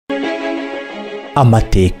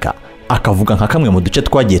amateka akavuga nka kamwe mu duce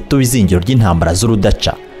twagiye tuba izingiro ry'intambara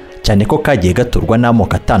z'urudaca, cyane ko kagiye gaturwa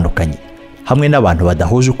n'amoko atandukanye hamwe n'abantu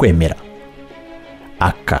badahuje ukwemera.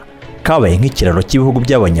 Aka kabaye nk'ikiraro cy'ibihugu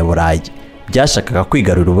by'abanyaburayi byashakaga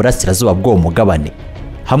kwigarurira uburasirazuba bw'uwo mugabane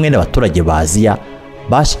hamwe n'abaturage ba Aziya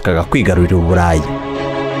bashakaga kwigarurira Uburayi.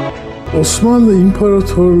 Osmanlı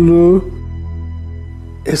İmparatorluğu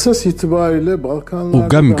esas itibariyle Balkanlarda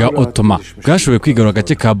ubwami bwa Ottoman bwashoboye kwigarura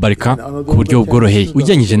agace ka Balkan ku buryo bworoheye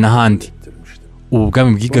ugereranyije n'ahandi. Ubu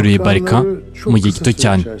bwami bwigaruriye Balkan mu gihe gito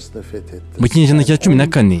cyane. Mu kinyejana cya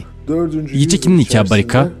 14 igice kinini cya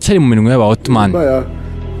Balkan cyari mu minwe y'aba Ottoman.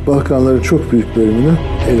 Balkanları çok büyük bölümünü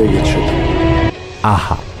ele geçirdi.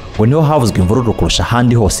 Aha ngo niho havuzwe imvururu kurusha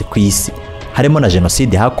ahandi hose ku isi, harimo na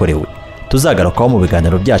jenoside hakorewe tuzagarukaho mu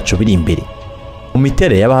biganiro byacu biri imbere. Mu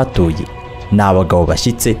miterere y'abahatuye ni abagabo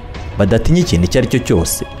bashyitse badatinya ikintu icyo ari cyo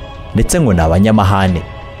cyose, ndetse ngo ni abanyamahane.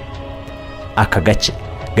 Aka gace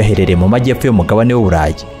gaherereye mu majyepfo y'umugabane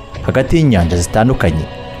w'Uburayi hagati y'inyanja zitandukanye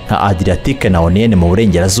nka Adriatique na Ionienne mu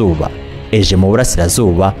burengerazuba, Ege mu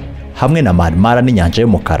burasirazuba hamwe na Marmara n'inyanja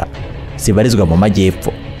y'umukara zibarizwa mu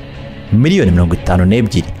majyepfo. Miliyoni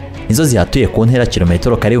 52 nizo zihatuye ku ntera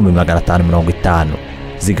kilometero kare 550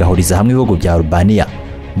 zigahuriza hamwe ibihugu bya Albania,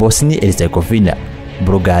 Bosnia Herzegovina,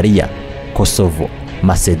 Bulgaria, Kosovo,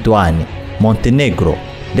 Macedoine, Montenegro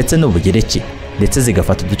ndetse n'Ubugereki, ndetse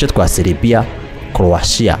zigafata uduce twa Serbia,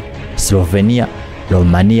 Croatia, Slovenia,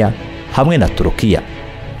 Romania hamwe na Turukiya.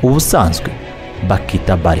 Ubusanzwe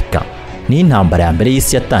bakita Balkan ni intambara ya mbere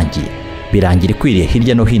y'isi yatangiye birangira ikwiriye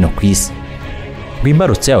hirya no hino ku isi.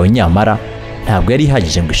 Rw'imbarutso yawe nyamara ntabwo yari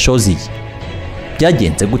ihagije ngo ishoze iyi.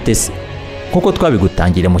 Byagenze gute se? Nkuko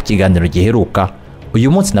twabigutangire mu kiganiro giheruka,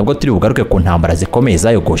 uyu munsi nabwo turi bugaruke ku ntambara zikomeye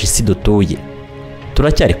zayogoshe isi dutuye.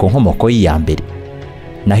 Turacyari ku nkomoko y'iya mbere,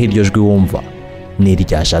 naho iryo jwi wumva ni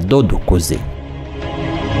irya Jado Dukuze.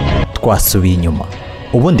 Twasubiye inyuma,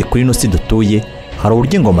 ubundi kuri ino si dutuye hari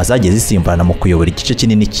uburyo ingoma zagiye zisimburana mu kuyobora igice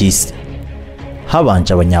kinini cy'isi.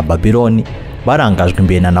 Habanje abanyababiloni barangajwe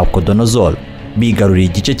imbere na Nabucodonosor bigaruriye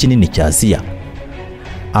igice kinini cya Aziya.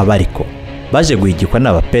 Abariko baje guhigikwa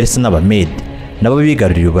n'Abapersi n'Abamedi nabo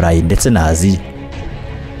bigaruriye Uburayi ndetse na Aziya.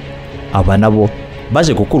 Aba nabo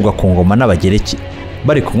baje gukurwa ku ngoma n'Abagereki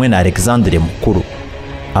bari kumwe na Alexandre Mukuru.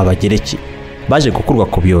 Abagereki baje gukurwa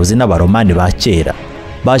ku buyobozi n'Abaromani ba kera,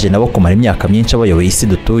 baje nabo kumara imyaka myinshi bayoboye isi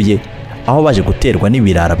dutuye, aho baje guterwa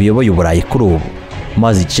n'ibirara biyoboye Uburayi kuri ubu,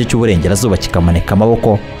 maze igice cy'uburengerazuba kikamaneka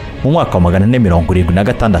amaboko mu mwaka wa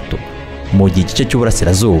 476, mu gihe igice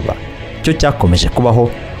cy'uburasirazuba cyo cyakomeje kubaho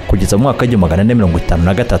kugeza mu mwaka wa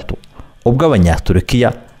 453 ubwo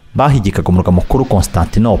Abanyaturukiya bahigikaga umurwa mukuru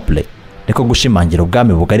Constantinople, niko gushimangira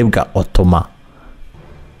ubwami bugari bwa Ottoman.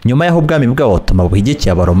 Nyuma y'aho ubwami bwa Ottoman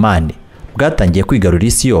buhigikiye Abaromani bwatangiye kwigarurira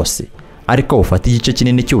isi yose, ariko bufata igice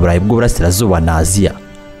kinini cy'Uburayi bw'uburasirazuba na Aziya.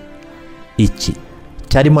 Iki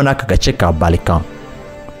cyarimo n'aka gace ka Balkan.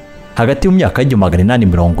 Hagati mu myaka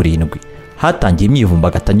y'870 hatangiye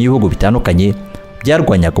imyivumbagatanyo y'ibihugu bitandukanye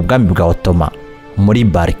byarwanyaga ubwami bwa Ottoman muri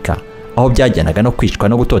Balkan, aho byajyanaga no kwicwa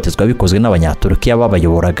no gutotezwa bikozwe n'Abanyaturukiya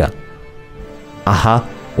babayoboraga. Aha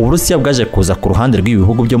Uburusiya bwaje kuza ku ruhande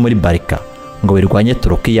rw'ibihugu byo muri Balkan ngo birwanye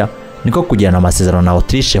Turukiya, niko kugirana amasezerano na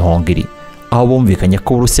Autriche Hongrie, aho bumvikanye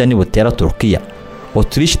ko Uburusiya nibutera Turukiya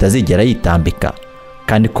Autriche itazigera yitambika,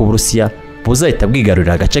 kandi ko Uburusiya buzahita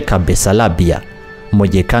bwigarurira agace ka Bessarabia, mu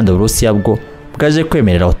gihe kandi Uburusiya bwo bwaje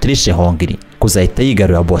kwemerera Autriche Hongrie kuzahita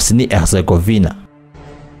yigarurira Bosnia Herzegovina.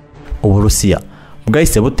 Uburusiya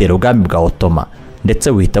bwahise butera ubwami bwa Ottoman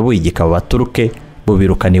ndetse buhita buyigika Abaturuke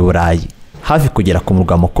bubirukana i Burayi hafi kugera ku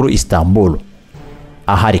murwa mukuru Istanbul.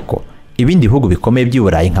 Aha ariko ibindi bihugu bikomeye by'i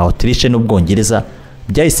Burayi nka Autriche n'Ubwongereza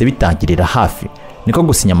byahise bitangirira hafi, niko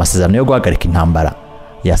gusinya amasezerano yo guhagarika intambara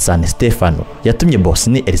ya San Stefano yatumye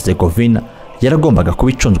Bosnia Herzegovina yaragombaga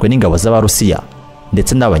kuba icunzwe n'ingabo z'Abarusiya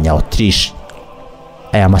ndetse n'Abanya-Autriche.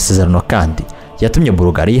 Aya masezerano kandi yatumye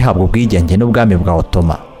Bulgaria ihabwa ubwigenge n'ubwami bwa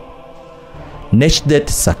Ottoman. Necdet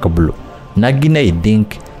Sakablu na Ginei Dink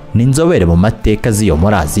ni inzobere mu mateka z'iyo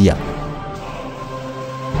muri Aziya.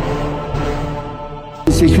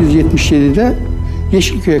 1877'de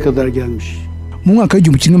Yeşilköy'e kadar gelmiş. Mu mwaka wa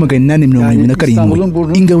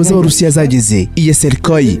 1877 ingabo z'Abarusiya zageze i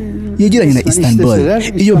Yeşilköy yegeranye na Istanbul.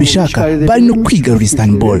 Iyo bishaka bari no kwigarura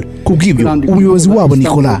Istanbul. Kubw'ibyo umuyobozi wabo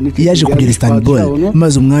Nikola yaje kugera Istanbul,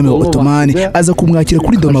 maze umwami wa Ottoman aza kumwakira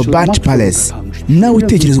kuri Dolmabahce Palace. Nawe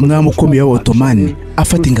utekereza umwami ukomeye wa Ottoman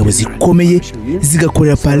afata ingabo zikomeye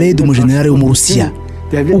zigakorera Palais du General wo mu Rusiya.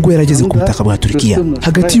 Ubwo yarageze ku butaka bwa Turkiya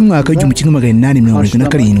hagati y'umwaka wa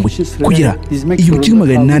 1877 kugera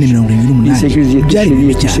 1878 byari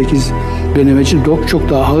bibi cyane. Dönemeçi çok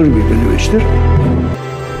daha ağır bir dönemeçtir.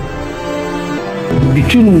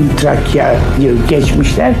 Bütün Trakya'yı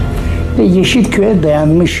geçmişler ve Yeşilköy'e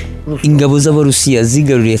dayanmış. Ingabo z'Abarusiya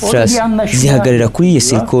zigaruriye Fras zihagarara kuri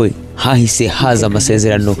Yeşilköy. Hahise haza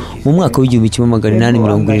amasezerano mu mwaka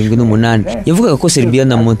w'1878 yavugaga ko Serbia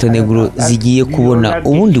na Montenegro zigiye kubona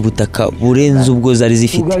ubundi butaka burenze ubwo zari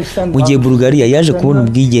zifite mu gihe Bulgaria yaje kubona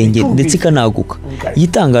ubwigenge ndetse ikanaguka.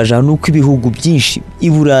 Yitangaje hano uko ibihugu byinshi i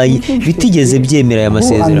Burayi bitigeze byemera aya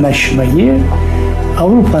masezerano.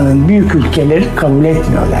 Avrupa'nın büyük ülkeleri kabul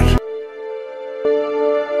etmiyorlar.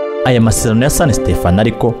 Aya masezerano ya San Stefano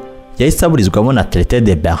ariko yahise aburizwamo na Traité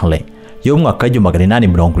de Mbere yo mu mwaka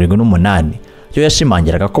w'1878 yo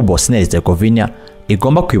yashimangiraga ko Bosnia-Herzegovina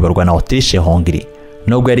igomba kwiborwa na Autriche-Hongrie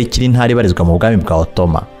nubwo yari ikiri intara ibarizwa mu bwami bwa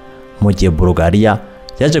Ottoman, mu gihe Bulgaria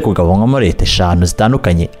yaje kugabanyamo leta 5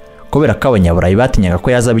 zitandukanye kubera ko abanyaburayi batinyaga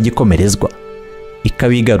ko yazaba igikomerezwa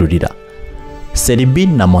ikabigarurira. Serbia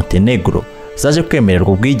na Montenegro zaje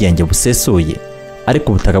kwemererwa ubwigenge busesuye,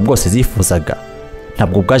 ariko ubutaka bwose zifuzaga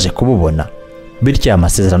ntabwo bwaje kububona. Bityo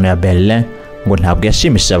amasezerano ya Berlin ngo ntabwo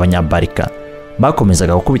yashimishije abanyabarika,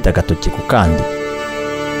 bakomezaga gukubita agatoki ku kandi.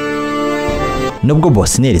 Nubwo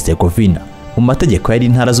Bosnia-Herzegovina mu mategeko yari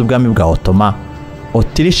intara z'ubwami bwa Ottoman,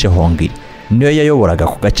 Autriche-Hongrie niyo yayoboraga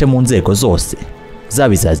ku gace mu nzego zose,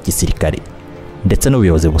 zaba iza gisirikare ndetse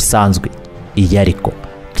n'ubuyobozi busanzwe. Iyi ariko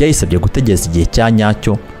byayisabye gutegereza igihe cya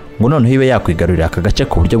nyacyo ngo noneho ibe yakwigarurira aka gace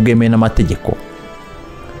ku buryo bwemewe n'amategeko.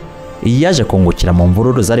 Iyi yaje kungukira mu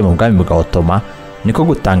mvururu zari mu bwami bwa Ottoman, niko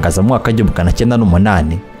gutangaza mu mwaka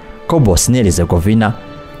w'1908 ko Bosnia-Herzegovina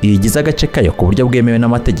igize agace kayo ku buryo bwemewe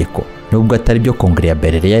n'amategeko nubwo atari byo Kongere ya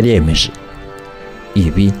Mbere yari yemeje.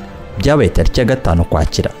 Ibi byabaye tariki ya 5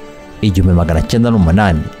 Ukwakira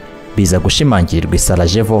 1908, biza gushimangirirwa i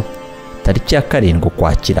Sarajevo tariki ya 7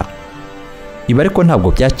 Ukwakira. Ibi ariko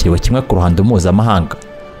ntabwo byakiriwe kimwe ku ruhando mpuzamahanga,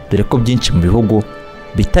 dore ko byinshi mu bihugu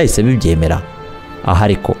bitahise bibyemera. Aha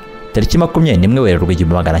ariko tariki 21 Werurwe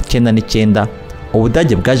 1909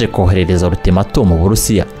 Ubudage bwaje koherereza ultimatum mu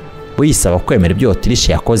Burusiya buyisaba kwemera ibyo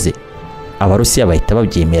Autriche yakoze. Abarusiya bahita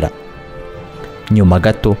babyemera. Nyuma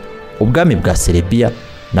gato ubwami bwa Serbia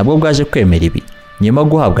nabwo bwaje kwemera ibi nyuma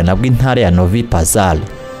guhabwa nabwo intara ya Novi Pazar.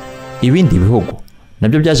 Ibindi bihugu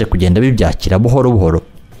nabyo byaje kugenda bibyakira buhoro buhoro.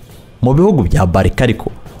 Mu bihugu bya Balkans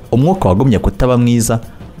ariko umwuka wagumye kutaba mwiza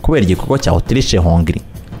kubera igikorwa cya Autriche-Hongrie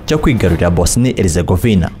cyo kwigarurira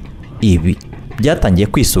Bosnia-Herzegovina. Ibi byatangiye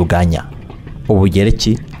kwisuganya.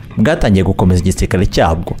 Ubugereki bwatangiye gukomeza igisirikare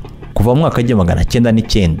cyabwo kuva mu mwaka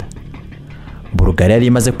w'1909. Bulgaria yari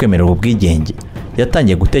imaze kwemerera ubwigenge,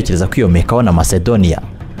 yatangiye gutekereza kwiyomekaho na Macedonia,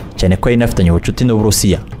 cyane ko yari inafitanye ubucuti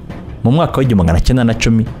n'Uburusiya. Mu mwaka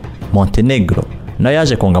w'1910 Montenegro nayo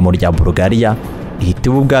yaje konga mu rya Bulgaria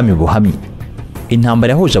ihita ubwami buhamye.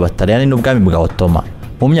 Intambara yahuje Abataliyani n'ubwami bwa Ottoman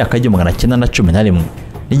mu myaka w'1911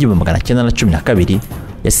 n'1912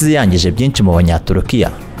 yasize yangije byinshi mu banyaturukiya,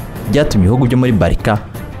 byatumye ibihugu byo muri Balkans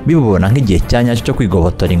bibona nk'igihe cyanyacyo cyo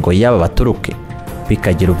kwigobotora ingoyi y'aba baturuke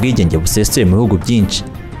bikagira ubwigenge busesuye mu bihugu byinshi.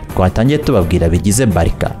 Twatangiye tubabwira bigize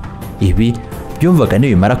Balkans. Ibi byumvaga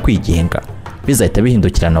nibimara kwigenga bizahita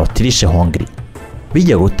bihindukira na Autriche-Hongrie.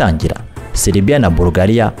 Bijya gutangira, Serbia na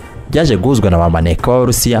Bulgaria byaje guhuzwa na bamaneka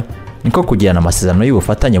b'Abarusiya, niko kugirana amasezerano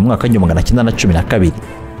y'ubufatanye mu mwaka w'1912.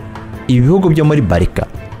 Ibi bihugu byo muri Balkans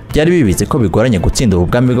byari bibizi ko bigoranye gutsinda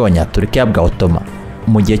ubwami bw'abanyaturukiya bwa Ottoman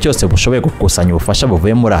mu gihe cyose bushoboye gukusanya ubufasha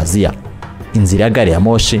buvuye muri Aziya. Inzira ya gari ya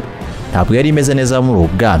moshi ntabwo yari imeze neza muri ubu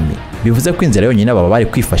bwami, bivuze ko inzira yonyine baba bari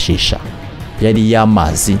kwifashisha yari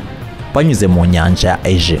iy'amazi banyuze mu nyanja ya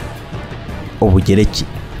Ege. Ubugereki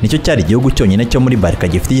nicyo cyari igihugu cyonyine cyo muri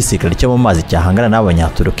Balkans gifite igisirikare cyo mu mazi cyahangana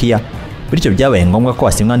n'abanyaturukiya, bityo byabaye ngombwa ko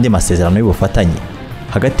hasinywa andi masezerano y'ubufatanye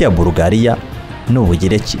hagati ya Bulgaria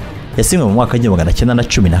n'Ubugereki yasinywe mu mwaka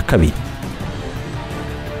w'1912.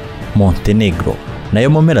 Montenegro nayo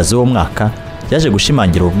mu mpera z'uwo mwaka yaje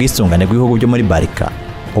gushimangira ubwisungane bw'ibihugu byo muri Balkans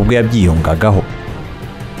ubwo yabyiyungagaho.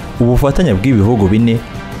 Ubufatanye bw'ibihugu bine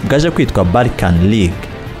bwaje kwitwa Balkan League,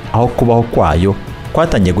 aho kubaho kwayo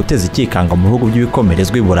kwatangiye guteza ikikanga mu bihugu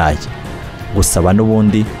by'ibikomerezwa i Burayi. Gusaba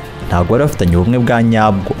n'ubundi ntabwo bari bafitanye ubumwe bwa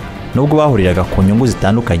nyabwo nubwo bahuriraga ku nyungu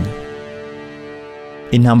zitandukanye.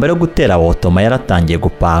 Intambara yo gutera Ottoman yaratangiye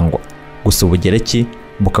gupangwa, gusa Ubugereki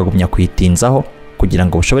bukagumya kwitinzaho kugira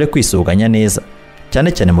ngo bushobore kwisuganya neza,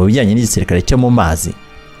 cyane cyane mu bijyanye n'igisirikare cyo mu mazi.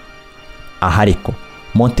 Aha ariko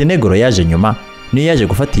Montenegro yaje nyuma, niyo yaje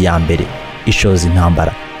gufata iya mbere ishoza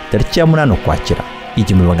intambara tariki ya 8 Ukwakira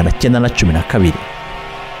 1912.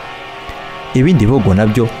 Ibindi bihugu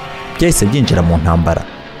nabyo byahise byinjira mu ntambara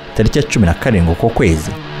tariki ya 17 uko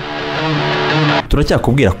kwezi.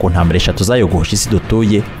 Turacyakubwira ku ntambara 3 zayogoje isi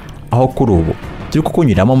dutuye aho kuri ubu turi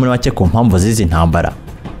kukunyuramo muri make ku mpamvu z'izi ntambara,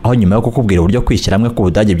 aho nyuma yo kukubwira uburyo kwishyira hamwe ku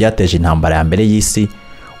Budage byateje intambara ya mbere y'isi,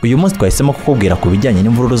 uyu munsi twahisemo kukubwira ku bijyanye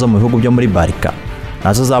n'imvururu zo mu bihugu byo muri Balkan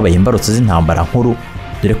nazo zabaye imbarutso z'intambara nkuru,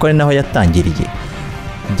 dore ko ari naho yatangiriye.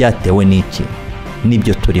 Byatewe n'iki?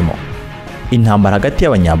 Nibyo turimo. Intambara hagati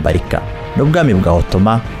y'abanyabalika n'ubwami bwa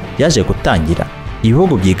Ottoman yaje gutangira,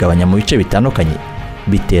 ibihugu byigabanya mu bice bitandukanye,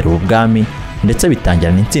 bitera ubwami ndetse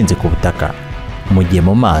bitangirana intsinzi ku butaka, mu gihe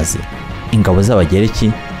mu mazi ingabo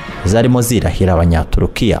z'abagereki zarimo zirahira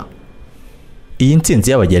abanyaturukiya. Iyi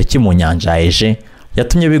ntsinzi y'abagereki mu nyanja ya Ege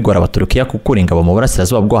yatumye bigora abaturukiya gukura ingabo mu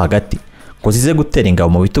burasirazuba bwo hagati ngo zize gutera ingabo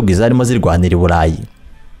mu bitugu zarimo zirwanira i Burayi.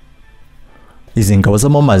 Izi ngabo zo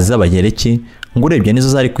mu mazi z'abagereki ngo urebye nizo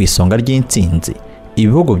zari ku isonga ry'intsinzi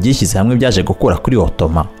ibihugu byishyize hamwe byaje gukura kuri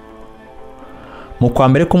Ottoman. Mu kwa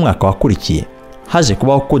mbere k'umwaka wakurikiye haje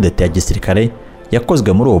kubaho kudeta ya gisirikare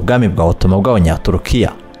yakozwe muri ubu bwami bwa Ottoman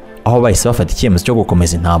bw'abanyaturukiya, aho bahise bafata icyemezo cyo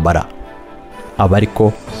gukomeza intambara. Aba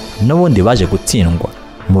ariko n'ubundi baje gutsindwa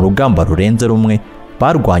mu rugamba rurenze rumwe,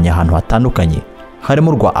 barwanya ahantu hatandukanye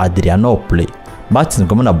harimo urwa Adrianople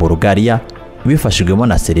batsinzwemo na Bulgaria bifashijwemo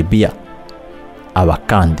na Serbia. Aba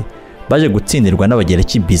kandi baje gutsindirwa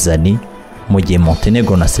n'abagereki Bizani, mu gihe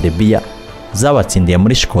Montenegro na Serbia zabatsindiye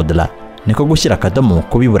muri Shkodra, niko gushyira akadomo mu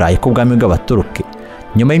kuba i Burayi k'ubwami bw'abaturuke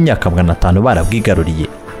nyuma y'imyaka 500 barabwigaruriye.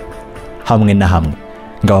 Hamwe na hamwe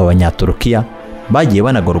ngo aba banyaturukiya bagiye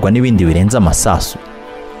banagorwa n'ibindi birenze amasasu.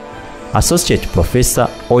 Associate Professor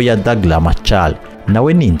Oya Dagla Machal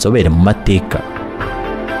nawe ni inzobere mu mateka.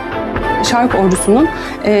 Şark ordusunun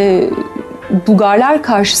Bulgarlar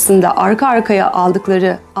karşısında arka arkaya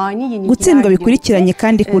aldıkları ani yenilgiler gutsindwa bikurikiranye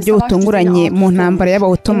kandi ku buryo butunguranye mu ntambara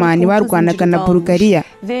y'Abaottomani barwanaga na Bulgaria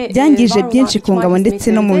byangije byinshi ku ngabo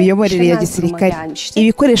ndetse no mu miyoborere ya gisirikare.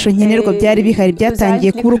 Ibikoresho nkenerwa byari bihari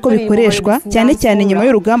byatangiye kubura uko bikoreshwa, cyane cyane nyuma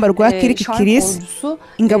y'urugamba rwa Kirkkiris.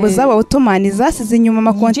 Ingabo z'Abaottomani zasize inyuma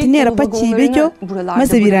amakontineri apakiye ibiryo,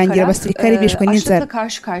 maze birangira abasirikare bishwe n'inzara.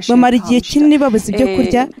 Bamara igihe kinini babuze ibyo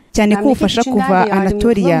kurya, cyane ko ubufasha kuva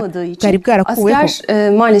Anatolia bwari bwarakuweho.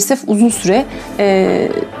 Maalesef uzun süre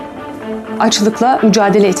açlıkla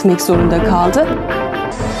mücadele etmek zorunda kaldı.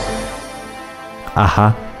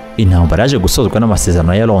 Aha, intambara yaje gusozwa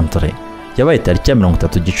n'amasezerano ya Londres yabaye tariki ya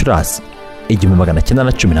 30 Gicurasi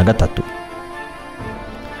 1913.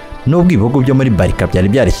 Nubwo ibihugu byo muri Balkan byari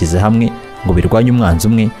byarishyize hamwe ngo birwanye umwanzi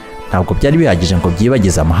umwe, ntabwo byari bihagije ngo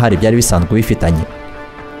byibagize amahari byari bisanzwe bifitanye.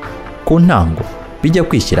 Ku ntango bijya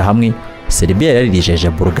kwishyira hamwe, Serbia yaririjeje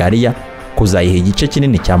Bulgaria kuzayiha igice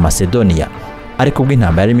kinini cya Macedonia, ariko ubwo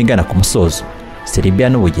intambara yarimo igana ku musozo, Serbia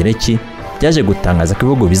n'Ubugereki byaje gutangaza ko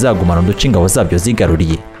ibihugu bizagumana uduce ingabo zabyo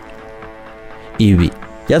zigaruriye. Ibi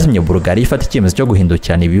byatumye Bulgaria ifata icyemezo cyo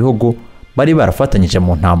guhindukirana ibihugu bari barafatanyije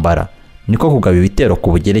mu ntambara, niko kugaba ibitero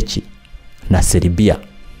ku Bugereki na Serbia.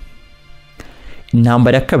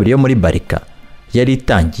 Intambara ya kabiri yo muri Balkan yari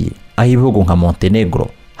itangiye, aho ibihugu nka Montenegro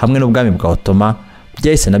hamwe n'ubwami bwa Ottoman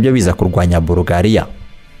byahise nabyo biza kurwanya Bulgaria.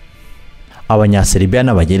 Abanyaserbia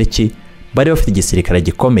n'abagereki bari bafite igisirikare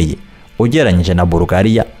gikomeye ugereranyije na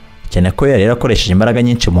Bulgaria, cyane ko yari yarakoresheje imbaraga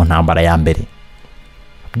nyinshi mu ntambara ya mbere.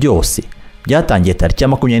 Byose byatangiye tariki ya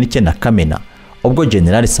 29 Kamena, ubwo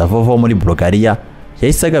General Savovo muri Bulgaria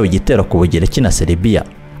yahise agaba igitero ku Bugereki na Serbia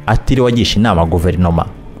atiriwe agisha inama guverinoma.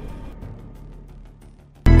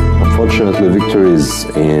 Unfortunately, victories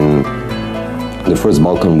in the First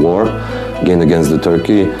Balkan War gained against the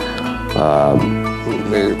Turkey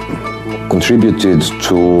contributed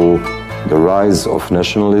to the rise of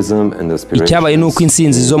nationalism and aspirations. Icyabaye nuko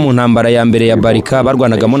insinzi zo mu ntambara ya mbere ya Balkan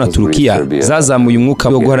barwanagamo na Turukiya zazamuye umwuka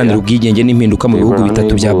wo guharanira ubwigenge n'impinduka mu bihugu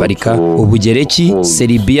bitatu bya Balkan, Ubugereki,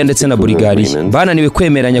 Serbia ndetse na Bulgaria. Bananiwe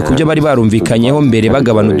kwemeranya ku byo bari barumvikanyeho mbere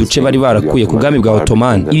bagabana uduce bari barakuye ku bwami bwa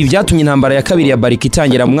Ottoman. Ibi byatumye intambara ya kabiri ya Balkan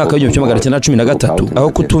itangira mu mwaka wa 1913, aho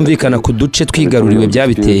kutumvikana ku duce twigaruriwe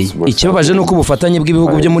byabiteye. Ikibabaje nuko ubufatanye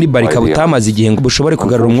bw'ibihugu byo muri Balkan butamaze igihe ngo bushobore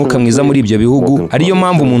kugarura umwuka mwiza muri ibyo bihugu, ariyo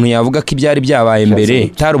mpamvu umuntu yavuga ko ibyari byabaye mbere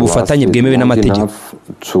tari ubufatanye bwemewe n'amategeko.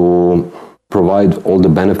 To provide all the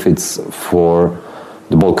benefits for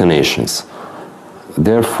the Balkan nations.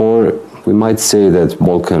 Therefore, we might say that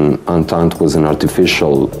Balkan Entente was an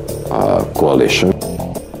artificial coalition.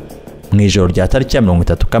 Mu ijoro rya tariki ya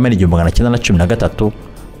 30 Kamena 1913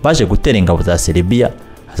 baje gutera ingabo za Serbia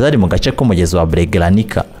zari mu gace k'umugezi wa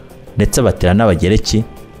Breglanica ndetse batera n'abagereki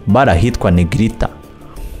bari ahitwa Negrita.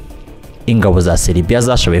 Ingabo za Serbia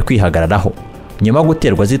zashoboye kwihagararaho nyuma yo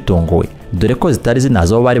guterwa zitunguwe, dore ko zitari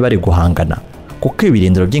zinazi aho bari guhangana, kuko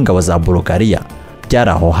ibirindiro by'ingabo za Bulgaria byari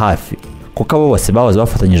aho hafi, kuko abo bose bahoze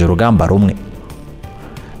bafatanyije urugamba rumwe.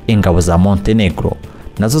 Ingabo za Montenegro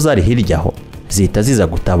nazo zari hirya aho zihita ziza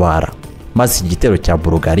gutabara maze iki gitero cya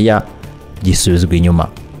Bulgaria gisubizwa inyuma.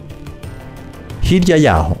 Hirya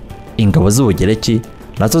yaho ingabo z'Ubugereki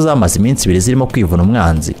nazo zamaze iminsi 2 zirimo kwivuna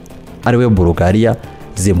umwanzi ariwe Bulgaria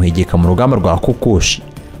zimuhigika mu rugamba rwa Kukushi,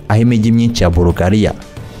 aho imijyi myinshi ya Bulgaria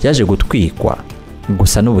yaje gutwikwa.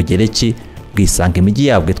 Gusa n'Ubugereki bwisanga imijyi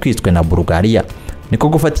yabwe twitswe na Bulgaria, niko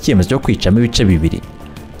gufata icyemezo cyo kwicamo ibice bibiri,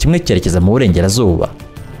 kimwe cyerekeza mu burengerazuba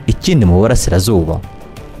ikindi mu burasirazuba.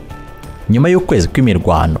 Nyuma y'ukwezi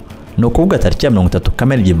kw'imirwano, no kuvuga tariki ya 30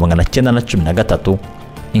 Kamena 1913,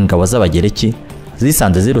 ingabo z'Abagereki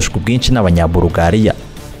zisanze zirushwa ubwinshi n'Abanyabulgaria,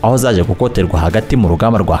 aho zaje gukoterwa hagati mu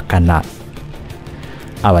rugamba rwa Kana.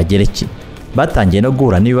 Abagereki batangiye no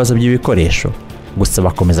guhura n'ibibazo by'ibikoresho, gusa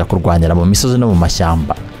bakomeza kurwanira mu misozi no mu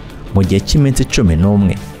mashyamba mu gihe cy'iminsi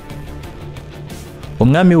 11.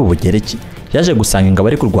 Umwami w'Ubugereki yaje gusanga ingabo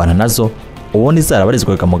ari kurwana nazo ubundi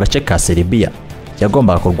zarabarizwaga mu gace ka Serbia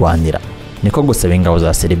yagombaga kurwanira, niko gusaba ingabo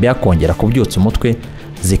za Serbia kongera kubyutsa umutwe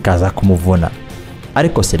zikaza kumuvuna,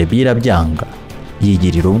 ariko Serbia irabyanga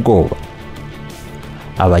yigirira ubwoba.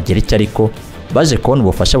 Abagereki ariko baje kubona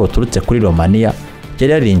ubufasha buturutse kuri Romania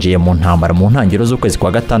yari yarinjiye mu ntambara mu ntangiriro z'ukwezi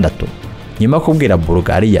kwa 6, nyuma yo kubwira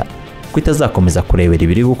Bulgaria ko itazakomeza kurebera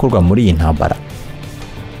ibiri gukorwa muri iyi ntambara.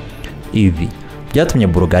 Ibi byatumye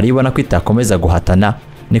Bulgaria ibona ko itakomeza guhatana,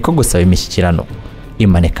 niko gusaba imishyikirano,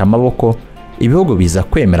 imaneka amaboko, ibihugu biza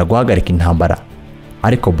kwemera guhagarika intambara.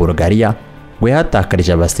 Ariko Bulgaria ngo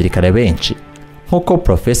yahatakarije abasirikare benshi, nk'uko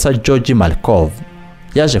Professor Georgi Markov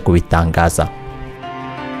yaje kubitangaza.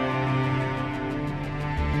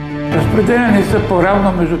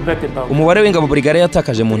 Umubare w'ingabo Bulgaria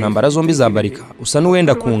yatakaje mu ntambara zombi za Barika usa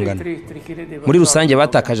n'uwenda kungana. Muri rusange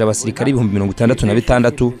batakaje abasirikare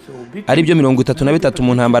 66,000, ari byo 33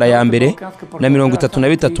 mu ntambara ya mbere na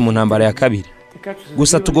 33 mu ntambara ya kabiri.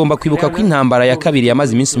 Gusa tugomba kwibuka ko intambara ya kabiri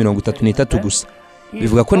yamaze iminsi 33 gusa.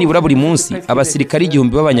 Bivuga ko nibura buri munsi abasirikare 1000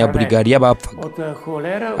 b'Abanyabulgaria bapfaga.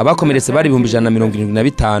 Abakomeretse bari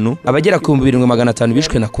 175, abagera ku 2500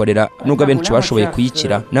 bishwe na kolera, nubwo benshi bashoboye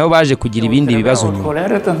kuyikira nabo baje kugira ibindi bibazo nyuma.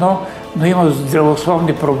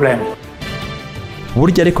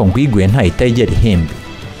 Buryo ariko ngwiguye ntahita igera ihembe.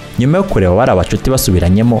 Nyuma yo kureba bari abacuti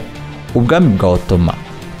basubiranyemo, ubwami bwa Ottoman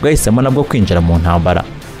bwahisemo nabwo kwinjira mu ntambara,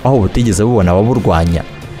 aho butigeze bubona ababurwanya,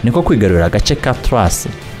 niko kwigarurira agace ka Thrace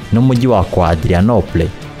n'umujyi wa Adrianople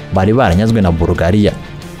bari baranyazwe na Bulgaria.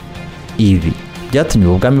 Ibi byatumye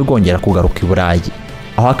ubwami bwongera kugaruka i Burayi,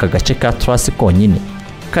 aho aka gace ka Thrace konyine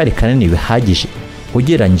kari kanini bihagije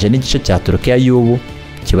ugereranyije n'igice cya Turkiya y'ubu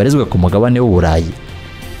kibarizwa ku mugabane w'Uburayi.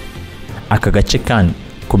 Aka gace kandi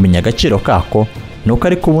kumenya agaciro kako nuko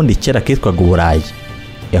ari kubundi kera kitwaga Uburayi,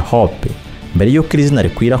 Europe, mbere y'uko iri zina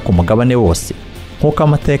rikwira ku mugabane wose, nk'uko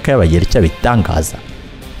amateka y'Abagereki abitangaza.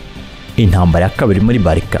 Intambara ya kabiri muri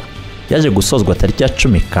Barika yaje gusozwa tariki ya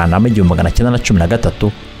 10 Kanama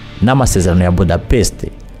 1913 n'amasezerano ya Budapest,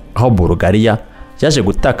 aho Bulgaria yaje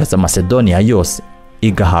gutakaza Macedonia yose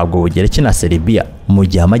igahabwa Ubugereki na Serbia, mu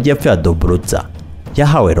gihe amajyepfo ya Dobruja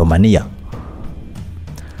yahawe Romania.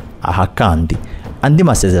 Aha kandi andi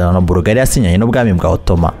masezerano Bulgaria yasinyanye n'ubwami bwa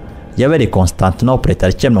Ottoman yabereye Constantinople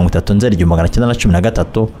tariki ya 30 Nzeri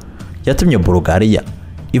 1913, yatumye Bulgaria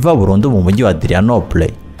iva burundu mu mujyi wa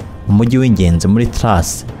Adrianople, umujyi w'ingenzi muri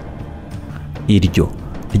Thrace. Iryo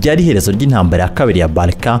ryari iherezo ry'intambara ya kabiri ya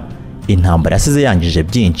Balkan, intambara yasize yangije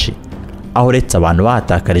byinshi, aho uretse abantu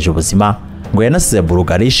bahatakarije ubuzima ngo yanasize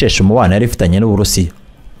Bulgaria isheshe umubano yari ifitanye n'Uburusiya.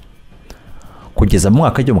 Kugeza mu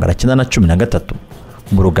mwaka wa 1913,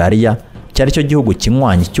 Bulgaria cyari cyo gihugu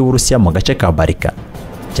kinywanye cy'Uburusiya mu gace ka Barika,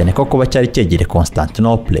 cyane ko kuba cyari cyegere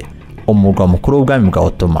Constantinople, umurwa mukuru w'ubwami bwa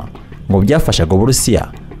Ottoman, ngo byafashaga Uburusiya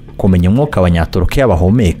kumenya umwuka abanyaturukiya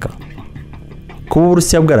bahumeka. Kuba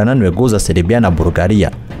Uburusiya bwarananiwe guhuza Serbia na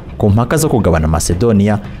Bulgaria ku mpaka zo kugabana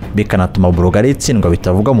Macedonia, bikanatuma Bulgaria itsindwa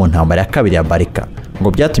bitavuga mu ntambara ya kabiri ya Barika,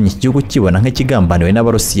 ngo byatumye iki gihugu kibona nk'ikigambaniwe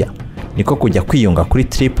n'Abarusiya, niko kujya kwiyunga kuri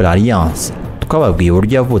Triple Alliance twababwiye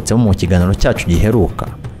uburyo yavutsemo mu kiganiro cyacu giheruka,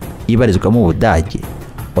 ibarizwamo Ubudage,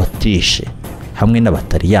 Autriche hamwe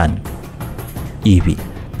n'Abataliyani. Ibi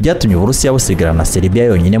byatumye Uburusiya busigarana na Serbia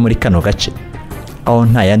yonyine muri kano gace, aho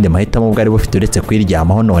nta yandi mahitamo bwari bufite uretse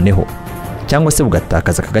kwiryamaho noneho, cyangwa se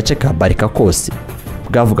bugatakaza aka gace ka Barika kose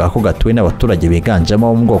bwavuga ko gatuwe n'abaturage biganjemo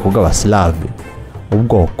bo mu bwoko bw'Abaslave,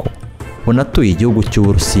 ubwoko bunatuye igihugu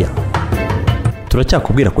cy'Uburusiya.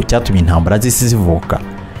 Turacyakubwira ko cyatumye intambara z'isi zivuka,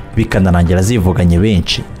 bikanarangira zivuganye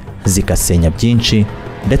benshi, zikasenya byinshi,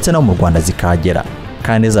 ndetse no mu Rwanda zikagera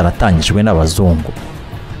kandi zaratangijwe n'abazungu.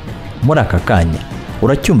 Muri aka kanya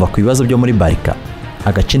uracyumva ku bibazo byo muri Barika,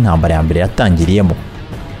 agace intambara ya mbere yatangiriyemo.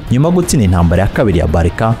 Nyuma gutsinda intambara ya kabiri ya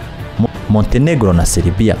Barika, Montenegro na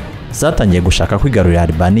Serbia zatangiye gushaka kwigarurira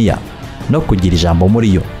Albania no kugira ijambo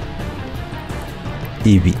muri yo.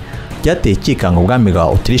 Ibi byateye ikikanga ubwami bwa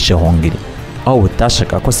Autriche-Hongrie, aho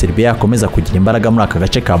butashaka ko Serbia yakomeza kugira imbaraga muri aka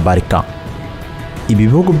gace ka Balkan. Ibi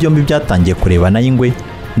bihugu byombi byatangiye kurebana y'ingwe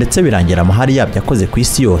ndetse birangira amahari yabyo akoze ku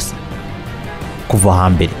isi yose. Kuva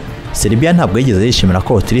hambere, Serbia ntabwo yigeze yishimira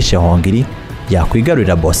ko Autriche-Hongrie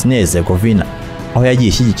yakwigarurira Bosnia-Herzegovina, aho yagiye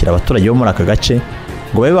ishyigikira abaturage bo muri aka gace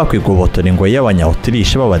ngo babe bakwigobotora ingoyi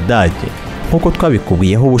y'abanya-Autriche b'Abadage nk'uko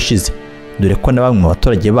twabikubiyeho ubushize, dore ko na bamwe mu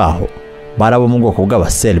baturage baho bari abo mu bwoko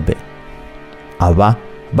bw'Abaserbe. Aba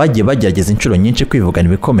bagiye bagerageza inshuro nyinshi kwivugana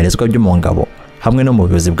ibikomerezwa byo mu ngabo hamwe no mu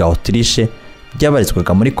buyobozi bwa Autriche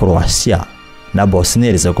byabarizwaga muri Croatia na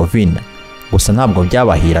Bosnia-Herzegovina, gusa ntabwo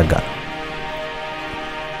byabahiraga.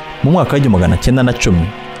 Mu mwaka w'1910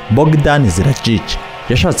 Bogdan Zirajic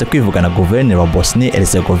yashatse kwivugana guverineri wa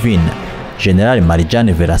Bosnia-Herzegovina General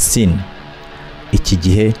Marijan Verasin. Iki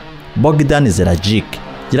gihe Bogdan Zirajic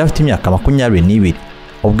yari afite imyaka 22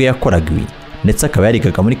 ubwo yakoraga ibi, ndetse akaba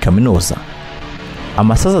yarigaga muri kaminuza.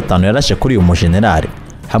 Amasaza 5 yarashe kuri uyu mujenerali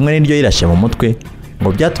hamwe n'iryo yirashe mu mutwe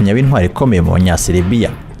ngo byatumye ab'intwari ikomeye mu Banya-Serbia,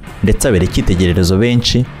 ndetse abera icyitegererezo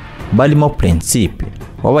benshi barimo Principe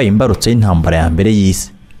wabaye imbarutso y'intambara ya mbere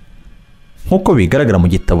y'isi. Nk'uko bigaragara mu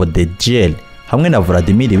gitabo The Duel hamwe na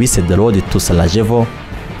Vladimir bise The Road to Sarajevo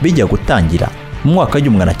bijya gutangira mu mwaka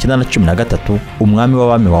w'1913, umwami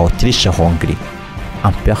w'abami wa Autriche-Hongrie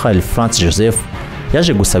Empereur Franz Joseph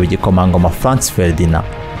yaje gusaba igikomangoma Franz Ferdinand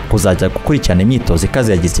kuzajya gukurikirana imyitozo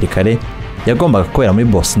ikaze ya gisirikare yagombaga kubera muri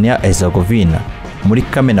Bosnia-Herzegovina muri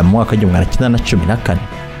Kamena mu mwaka w'1914.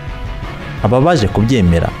 Aba baje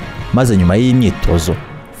kubyemera, maze nyuma y'iyi myitozo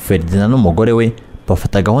Ferdinand n'umugore we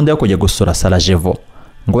bafata gahunda yo kujya gusura Sarajevo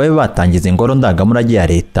ngo babe batangiza ingoro ndangamurage ya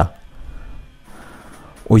leta.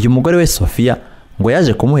 Uyu mugore we Sofia ngo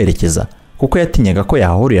yaje kumuherekeza kuko yatinyaga ko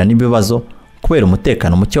yahahurira n'ibibazo kubera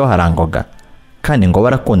umutekano muke waharangwaga, kandi ngo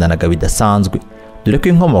barakundanaga bidasanzwe, dore ko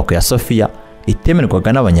inkomoko ya Sofia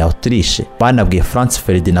itemerwaga n'Abanya-Autriche. Banabwiye Franz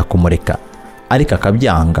Ferdinand kumureka, ariko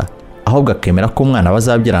akabyanga, ahubwo akemera ko umwana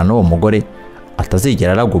bazabyarana n'uwo mugore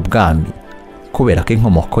atazigera aragwa ubwami kubera ko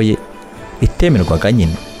inkomoko ye itemerwaga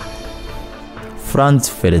nyine.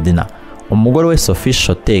 Franz Ferdinand, umugore we Sophie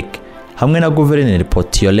Shotek hamwe na guverineri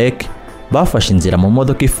Potiolek bafashe inzira mu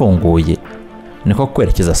modoka ifunguye niko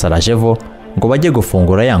kwerekeza Sarajevo ngo bajye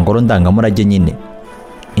gufungura ya ngoro ndangamurage nyine.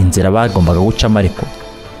 Inzira bagombaga gucamo ariko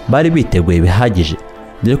bari biteguye bihagije,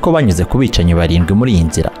 dore ko banyuze ku bicanyi 7 muri iyi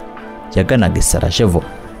nzira yaganaga Sarajevo.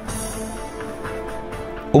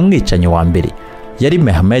 Umwicanyi wa mbere yari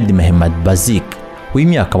Mehmed Bazik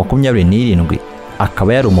w'imyaka 27,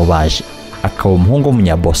 akaba yari umubaji, akaba umuhungu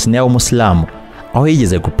w'umunya-Bosnia w'umusilamu, aho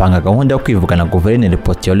yigeze gupanga gahunda yo kwivugana guverineri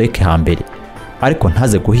Potiolek hambere, ariko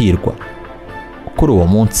ntaze guhirwa. Kuri uwo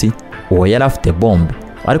munsi uwo yari afite bombe,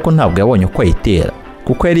 ariko ntabwo yabonye uko ayitera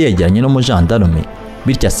kuko yari yegeranye n'umujandarume,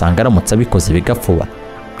 bityo asanga aramutse abikoze bigapfuba,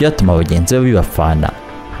 byatuma abagenzi be bibafana.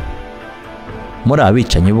 Muri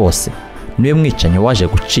abicanyi bose niwe mwicanyi waje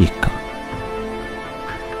gucika.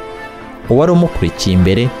 Uwari umukurikiye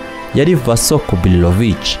imbere yari Vaso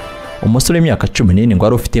Kubililovic, umusore w'imyaka 14 ngo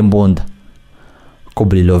wari ufite imbunda.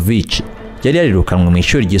 Kubililovic yari yarirukanwe mu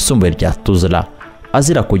ishuri ryisumbuye rya Tuzla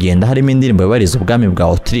azira kugenda harimo indirimbo yabariza ubwami bwa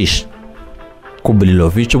Autriche.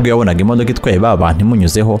 Kubililovic ubwo yabonaga imodoka itwaye abantu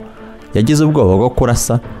imunyuzeho, yagize ubwoba bwo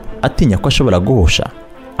kurasa, atinya ko ashobora guhusha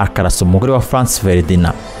akarasa umugore wa Franz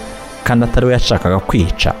Ferdinand, kandi atari we yashakaga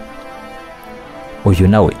kwica. Uyu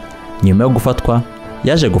nawe nyuma yo gufatwa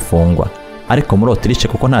yaje gufungwa, ariko muri Autriche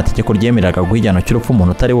kuko nta tegeko ryemeraga guha igihano cy'urupfu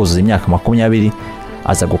umuntu utari wuzuza imyaka 20,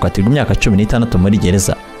 aza gukatirwa imyaka 16 muri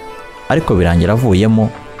gereza, ariko birangira avuyemo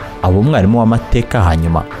aba umwarimu w'amateka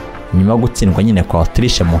hanyuma nyuma yo gutsindwa nyine kwa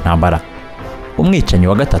Autriche mu ntambara. Umwicanyi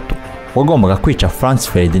wa gatatu wagombaga kwica Franz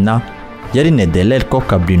Ferdinand yari Nedeljko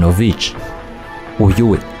Kabrinovic.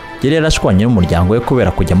 Uyu we yari yarashwanye n'umuryango we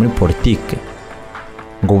kubera kujya muri politike.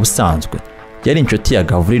 Ngo ubusanzwe yari inshuti ya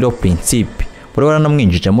Gavrilo Principe, buri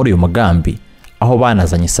waranamwinjije muri uyu mugambi aho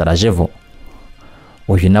banazanye Sarajevo.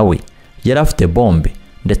 Uyu nawe yari afite bombe,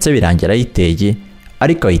 ndetse birangira yiteye,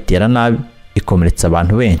 ariko ayitera nabi ikomeretsa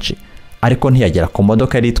abantu benshi, ariko ntiyagera ku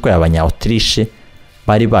modoka yari itwaye Abanya-Autriche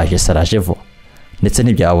bari baje Sarajevo, ndetse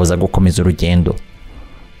ntibyababuza gukomeza urugendo.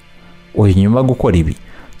 Uyu nyuma gukora ibi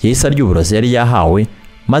yahise arya uburozi yari yahawe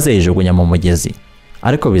maze yijugunya mu mugezi,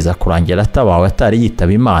 ariko biza kurangira atabawe atari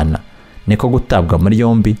yitaba Imana, niko gutabwa muri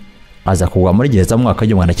yombi aza kugwa muri gereza mu mwaka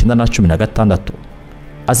w'1916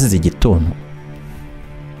 azize igituntu.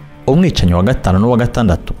 Umwicanyi wa gatanu n'uwa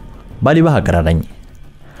gatandatu bari bahagararanye.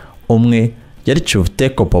 Umwe yari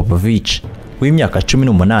Chuvteko Popovic w'imyaka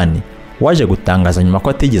 18, waje gutangaza nyuma ko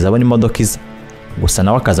atigeze abona imodoka iza, gusa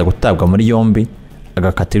nawe akaza gutabwa muri yombi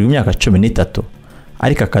agakatirwa imyaka 13,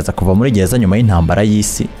 ariko akaza kuva muri gereza nyuma y'intambara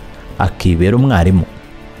y'isi akibera umwarimu.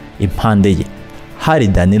 Impande ye hari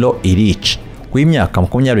Danilo Ilic w'imyaka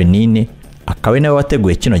 24, akaba nawe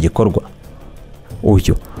wateguye kino gikorwa.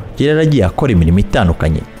 Uyu yaragiye akora imirimo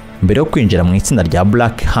itandukanye mbere yo kwinjira mu itsinda rya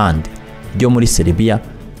Black Hand ryo muri Serbia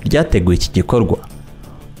ryateguye iki gikorwa.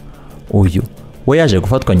 Uyu we yaje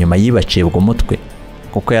gufatwa nyuma y'ibacibwa umutwe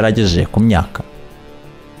kuko yaragejeje ku myaka.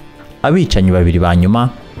 Abicanyi babiri ba nyuma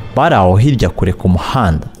bari aho hirya kure ku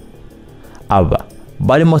muhanda. Aba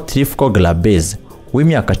barimo Trifko Glabez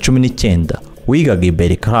w'imyaka 19 wigaga i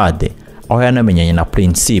Belgrade aho yanamenyanye na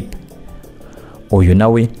Principe. Uyu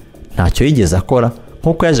nawe ntacyo yigeze akora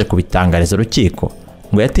nkuko yaje kubitangariza urukiko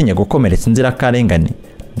ngo yatinye gukomeretsa inzirakarengane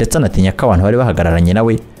ndetse anatinya ko abantu bari bahagararanye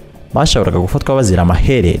nawe bashoboraga gufatwa bazira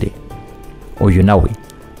amaherere. Uyu nawe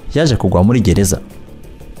yaje kugwa muri gereza.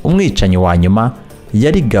 Umwicanyi wa nyuma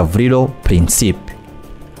yari Gavrilo Principe.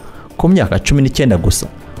 Ku myaka 19 gusa,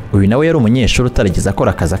 uyu nawe yari umunyeshuri utarigeze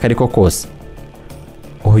akora akazi akariko kose.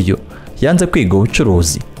 Uyu yanze kwiga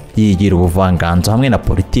ubucuruzi, yigira ubuvanganzo hamwe na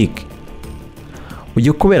politiki.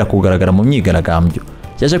 Uyu kubera kugaragara mu myigaragambyo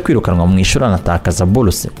yaje kwirukanwa mu ishuri anatakaza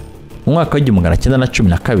buruse. Mu mwaka wa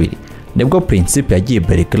 1912 nibwo Principe yagiye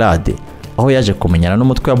Belgrade aho yaje kumenyana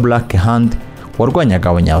n'umutwe wa Black Hand warwanyaga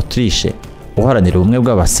abanya-Autriche uharanira ubumwe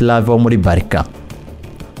bw'Abaslave bo muri Balkans.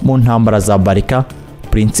 Mu ntambara za Balkans,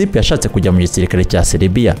 Principe yashatse kujya mu gisirikare cya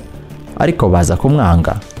Serbia, ariko baza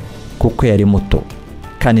kumwanga kuko yari muto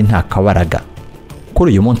kandi nta kabaraga.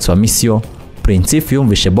 Kuri uyu munsi wa mission, Principe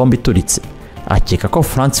yumvishe bombe ituritse, akeka ko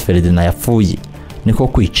Franz Ferdinand yapfuye, niko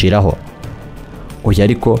kwiciraho. Uyu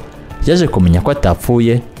ariko yaje kumenya ko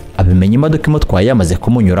atapfuye, abimenya imodoka imutwaye yamaze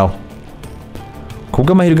kumunyuraho.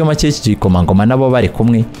 Kubw'amahirwe make y'iki gikomangoma nabo bari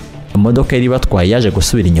kumwe, imodoka yari batwaye yaje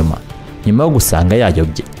gusubira inyuma nyuma yo gusanga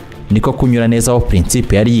yayobye, niko kunyura neza aho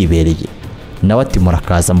Principe yari yibereye. Nawe ati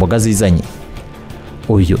murakaza mboga zizanye.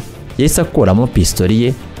 Uyu yahise akuramo pistoli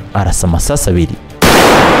ye arasa amasasu abiri.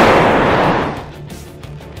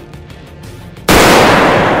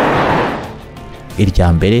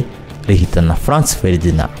 Irya mbere rihitana Franz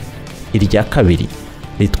Ferdinand, irya kabiri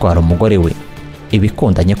ritwara umugore we.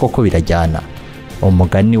 Ibikundanye koko birajyana,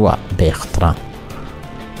 umugani wa Bertrand.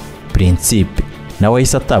 Principe nawe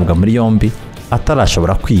yahise atabwa muri yombi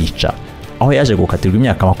atarashobora kwiyica, aho yaje gukatirwa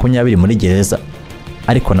imyaka 20 muri gereza,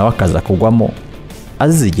 ariko nawe akaza kugwamo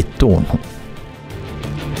azize igituntu.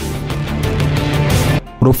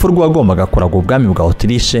 Urupfu rwagombaga kuraga ubwami bwa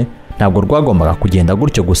Autriche ntabwo rwagombaga kugenda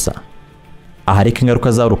gutyo gusa. Ahariko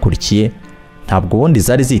ingaruka zarukurikiye ntabwo ubundi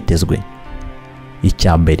zari zitezwe.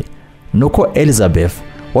 Icya mbere nuko Elizabeth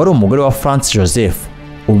wari umugore wa Franz Joseph,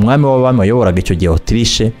 umwami w'abami wayoboraga icyo gihe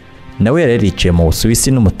Autriche, nawe yari yiciye mu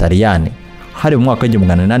Busuwisi n'Umutaliyani hari mu mwaka wa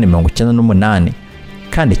 1898,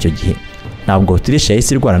 kandi icyo gihe ntabwo Autriche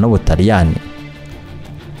yahise irwana n'Ubutaliyani.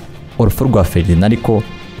 Urupfu rwa Ferdinand ariko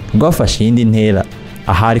rwafashe iyindi ntera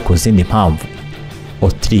ahari ku zindi mpamvu.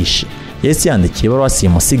 Autriche yahise yandikiye ibaruwa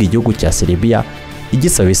simusiga igihugu cya Serbia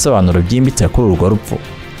igisaba ibisobanuro byimbitse kuri urwo rupfu,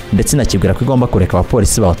 ndetse inakibwira ko igomba kureka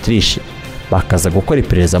abapolisi ba Autriche bakaza gukora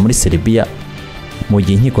iperereza muri Serbia, mu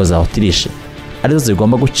gihe inkiko za Autriche arizo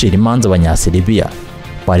zigomba gucira imanza abanyaserbia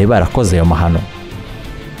bari barakoze ayo mahano.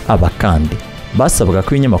 Aba kandi basabaga ko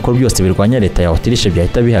ibinyamakuru byose birwanya leta ya Autriche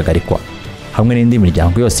byahita bihagarikwa, hamwe n'indi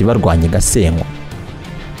miryango yose ibarwanya igasenywa.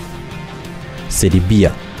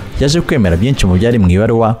 Serbia yaje kwemera byinshi mu byari mu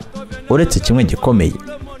ibaruwa, uretse kimwe gikomeye,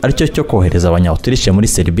 aricyo cyo kohereza abanya-Autriche muri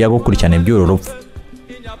Serbia gukurikirana iby'uru rupfu.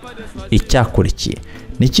 Icyakurikiye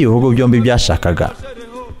n'iki ibihugu byombi byashakaga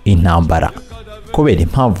intambara kubera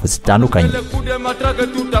impamvu zitandukanye.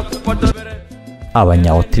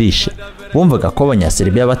 Abanya-Autriche bumvaga ko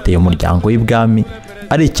abanya-Serbia bateye umuryango w'ibwami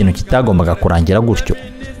ari ikintu kitagombaga kurangira gutyo.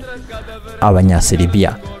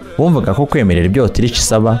 Abanya-Serbia bumvaga ko kwemerera ibyo Autriche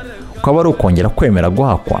isaba ko ari ukongera kwemera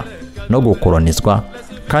guhakwa no gukolonizwa,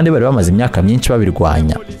 kandi bari bamaze imyaka myinshi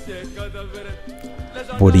babirwanya.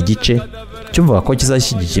 Buri gice cyumvaga ko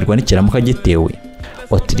kizashyigikirwa n'ikiramuka gitewe.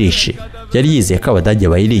 Autriche yari yizeye ko Abadage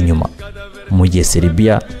bayiri inyuma, mu gihe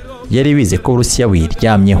Serbia yari bize ko Urusiya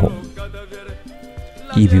buyiryamyeho.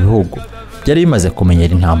 Ibi bihugu byari bimaze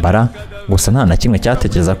kumenyera intambara, gusa nta na kimwe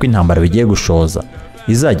cyatekereza ko intambara bigiye gushoza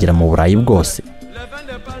izagira mu Burayi bwose.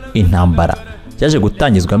 Intambara yaje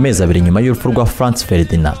gutangizwa amezi 2 nyuma y'urupfu rwa Franz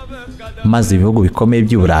Ferdinand, maze ibihugu bikomeye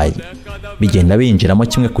by'i Burayi bigenda binjiramo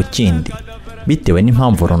kimwe ku kindi bitewe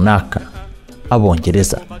n'impamvu runaka.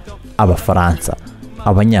 Abongereza, Abafaransa,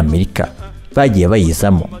 Abanyamerika bagiye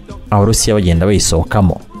bayizamo, Abarusiya bagenda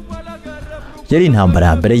bayisohokamo. yari intambara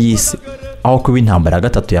ya mbere y'isi aho kuba intambara ya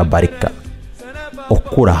gatatu ya Barika.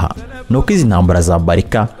 Ukuraha ni uko izi ntambara za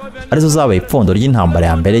Barika arizo zabaye ipfundo ry'intambara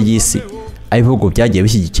ya mbere y'isi, aho ibihugu byagiye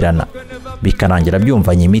bishyigikirana bikarangira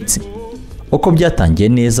byumvanye imitsi. Uko byatangiye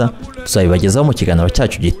neza tuzabibagezaho mu kiganiro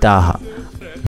cyacu gitaha.